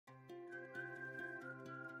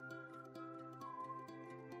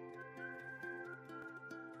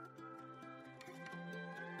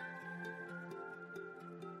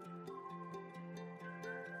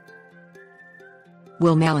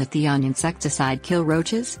Will Malathion Insecticide kill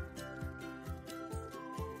roaches?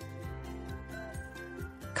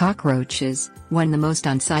 Cockroaches, one of the most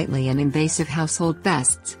unsightly and invasive household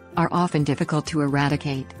pests, are often difficult to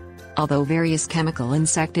eradicate. Although various chemical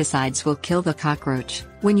insecticides will kill the cockroach,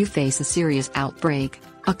 when you face a serious outbreak,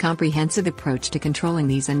 a comprehensive approach to controlling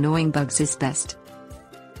these annoying bugs is best.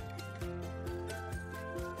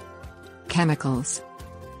 Chemicals.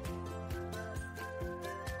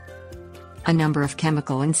 A number of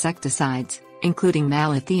chemical insecticides, including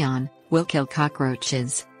Malathion, will kill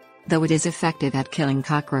cockroaches. Though it is effective at killing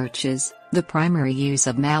cockroaches, the primary use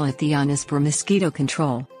of Malathion is for mosquito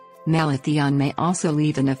control. Malathion may also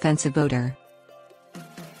leave an offensive odor.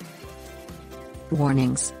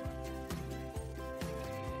 Warnings.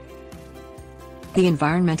 The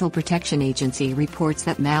Environmental Protection Agency reports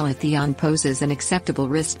that Malathion poses an acceptable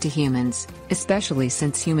risk to humans, especially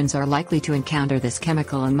since humans are likely to encounter this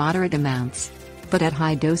chemical in moderate amounts. But at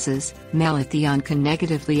high doses, Malathion can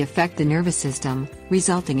negatively affect the nervous system,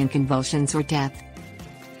 resulting in convulsions or death.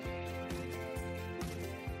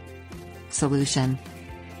 Solution.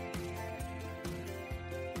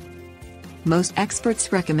 Most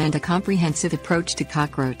experts recommend a comprehensive approach to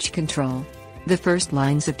cockroach control. The first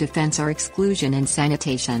lines of defense are exclusion and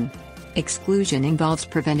sanitation. Exclusion involves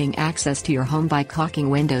preventing access to your home by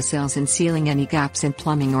caulking windowsills and sealing any gaps in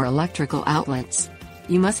plumbing or electrical outlets.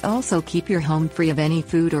 You must also keep your home free of any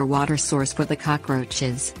food or water source for the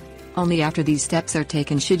cockroaches. Only after these steps are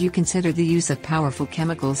taken should you consider the use of powerful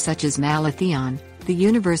chemicals such as Malathion, the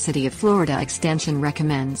University of Florida Extension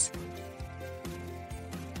recommends.